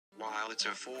while it's a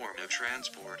form of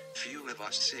transport, few of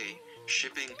us see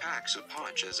shipping packs a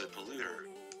punch as a polluter.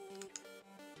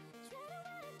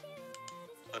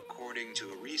 According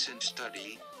to a recent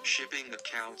study, shipping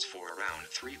accounts for around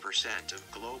 3%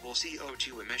 of global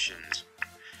CO2 emissions.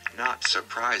 Not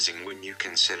surprising when you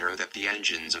consider that the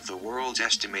engines of the world's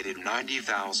estimated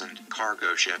 90,000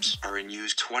 cargo ships are in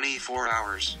use 24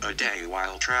 hours a day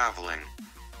while traveling.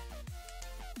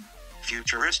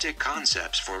 Futuristic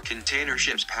concepts for container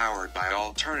ships powered by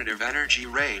alternative energy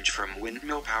range from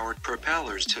windmill-powered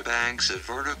propellers to banks of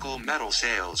vertical metal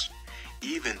sails.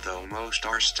 Even though most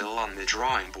are still on the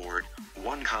drawing board,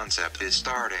 one concept is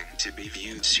starting to be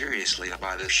viewed seriously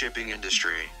by the shipping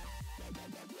industry.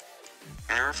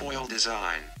 Airfoil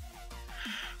design.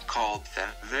 Called the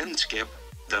Vindskip,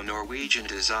 the Norwegian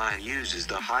design uses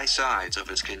the high sides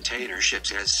of its container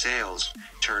ships as sails,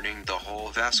 turning the whole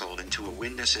vessel into a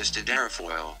wind-assisted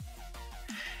airfoil.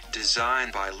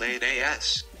 Designed by Lade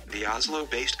AS, the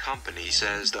Oslo-based company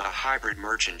says the hybrid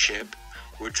merchant ship,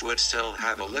 which would still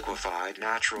have a liquefied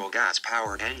natural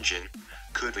gas-powered engine,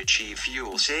 could achieve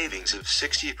fuel savings of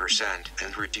 60%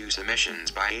 and reduce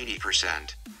emissions by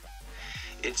 80%.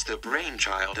 It's the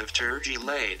brainchild of Turgi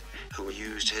Lade, who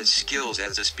used his skills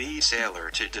as a speed sailor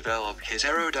to develop his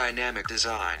aerodynamic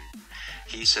design.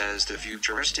 He says the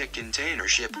futuristic container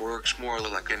ship works more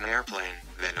like an airplane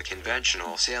than a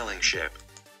conventional sailing ship.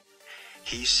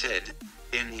 He said,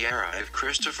 in the era of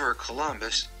Christopher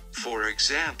Columbus, for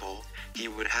example, he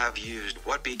would have used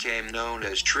what became known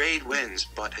as trade winds,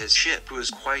 but his ship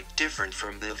was quite different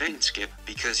from the Vindskip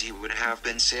because he would have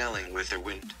been sailing with the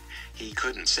wind. He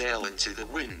couldn't sail into the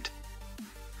wind.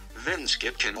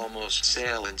 Vindskip can almost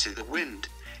sail into the wind.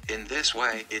 In this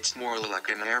way, it's more like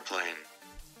an airplane.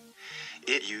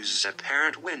 It uses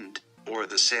apparent wind, or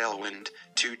the sail wind,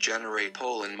 to generate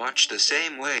pull in much the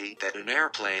same way that an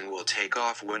airplane will take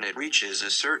off when it reaches a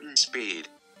certain speed.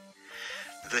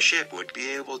 The ship would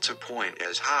be able to point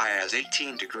as high as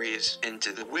 18 degrees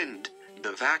into the wind,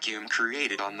 the vacuum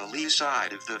created on the lee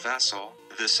side of the vessel,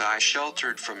 the side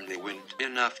sheltered from the wind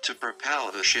enough to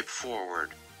propel the ship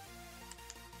forward.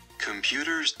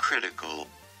 Computers critical.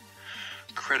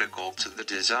 Critical to the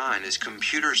design is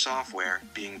computer software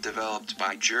being developed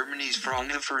by Germany's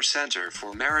Fraunhofer Center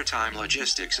for Maritime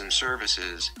Logistics and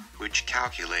Services, which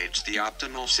calculates the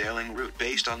optimal sailing route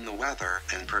based on the weather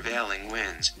and prevailing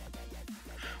winds.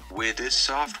 With this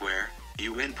software,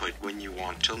 you input when you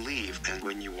want to leave and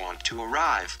when you want to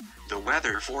arrive. The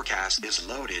weather forecast is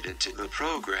loaded into the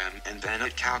program and then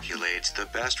it calculates the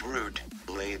best route,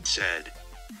 Blade said.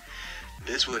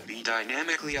 This would be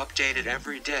dynamically updated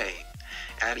every day.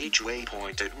 At each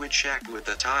waypoint it would check with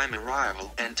the time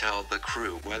arrival and tell the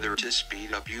crew whether to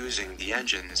speed up using the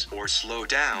engines or slow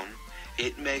down.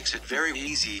 It makes it very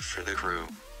easy for the crew.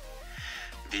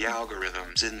 The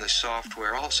algorithms in the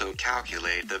software also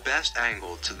calculate the best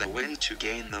angle to the wind to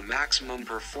gain the maximum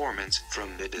performance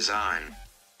from the design.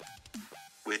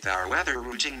 With our weather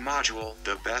routing module,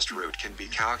 the best route can be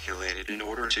calculated in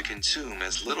order to consume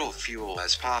as little fuel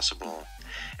as possible.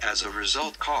 As a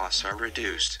result, costs are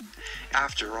reduced.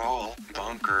 After all,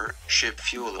 bunker, ship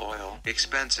fuel oil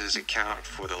expenses account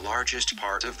for the largest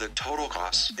part of the total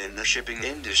costs in the shipping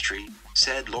industry,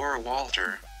 said Laura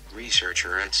Walter,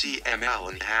 researcher at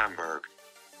CML in Hamburg.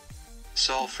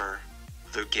 Sulfur,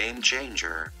 the game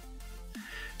changer.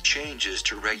 Changes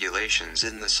to regulations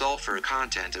in the sulfur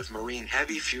content of marine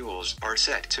heavy fuels are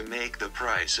set to make the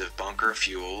price of bunker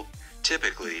fuel,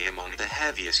 typically among the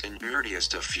heaviest and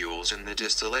dirtiest of fuels in the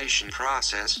distillation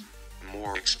process,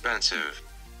 more expensive.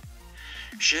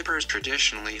 Shippers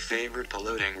traditionally favored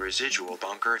polluting residual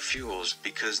bunker fuels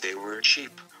because they were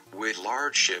cheap, with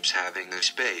large ships having the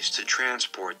space to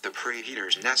transport the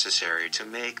preheaters necessary to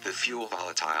make the fuel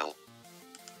volatile.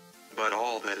 But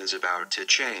all that is about to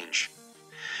change.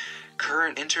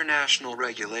 Current international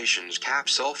regulations cap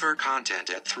sulfur content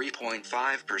at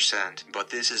 3.5%, but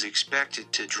this is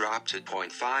expected to drop to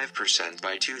 0.5%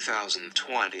 by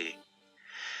 2020.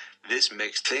 This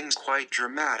makes things quite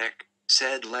dramatic,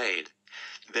 said Lade.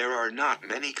 There are not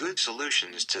many good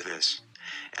solutions to this.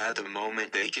 At the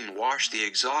moment they can wash the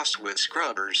exhaust with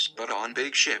scrubbers, but on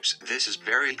big ships this is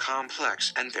very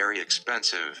complex and very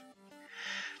expensive.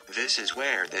 This is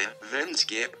where the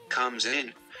Vindskip comes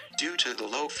in. Due to the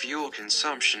low fuel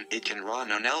consumption, it can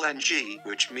run on LNG,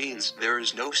 which means there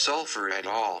is no sulfur at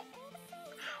all.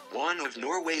 One of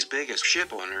Norway's biggest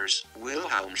ship owners,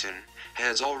 Wilhelmsen,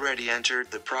 has already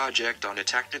entered the project on a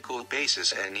technical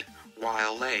basis and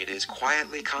While Lade is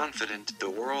quietly confident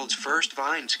the world's first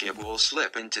Vindskip will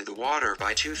slip into the water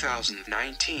by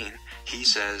 2019, he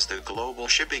says the global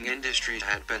shipping industry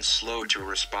had been slow to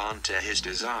respond to his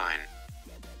design.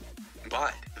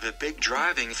 But the big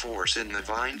driving force in the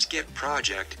Vindskip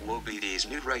project will be these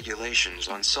new regulations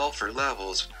on sulfur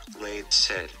levels, Lade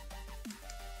said.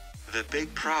 The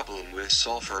big problem with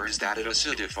sulfur is that it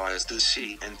acidifies the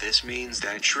sea, and this means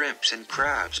that shrimps and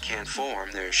crabs can't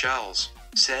form their shells,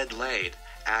 said Lade,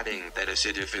 adding that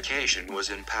acidification was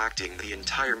impacting the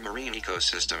entire marine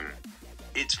ecosystem.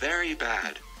 It's very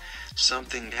bad.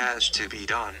 Something has to be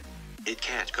done. It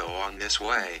can't go on this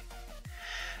way.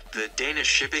 The Danish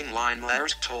shipping line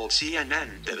Maersk told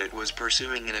CNN that it was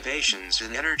pursuing innovations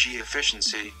in energy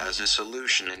efficiency as a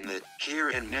solution in the here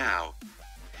and now.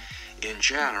 In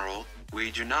general, we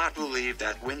do not believe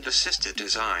that wind-assisted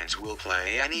designs will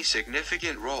play any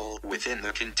significant role within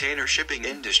the container shipping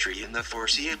industry in the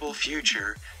foreseeable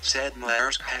future, said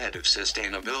Maersk head of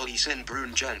sustainability Sin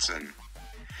Brun Jensen.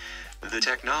 The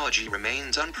technology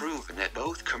remains unproven at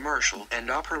both commercial and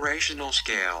operational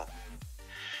scale.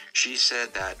 She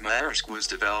said that Maersk was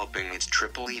developing its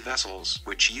Triple-E vessels,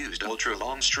 which used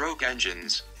ultra-long-stroke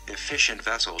engines, efficient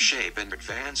vessel shape and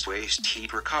advanced waste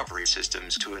heat recovery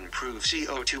systems to improve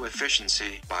CO2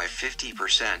 efficiency by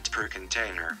 50% per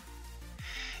container.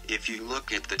 If you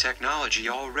look at the technology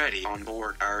already on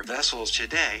board our vessels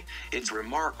today, it's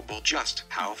remarkable just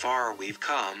how far we've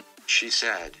come, she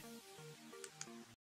said.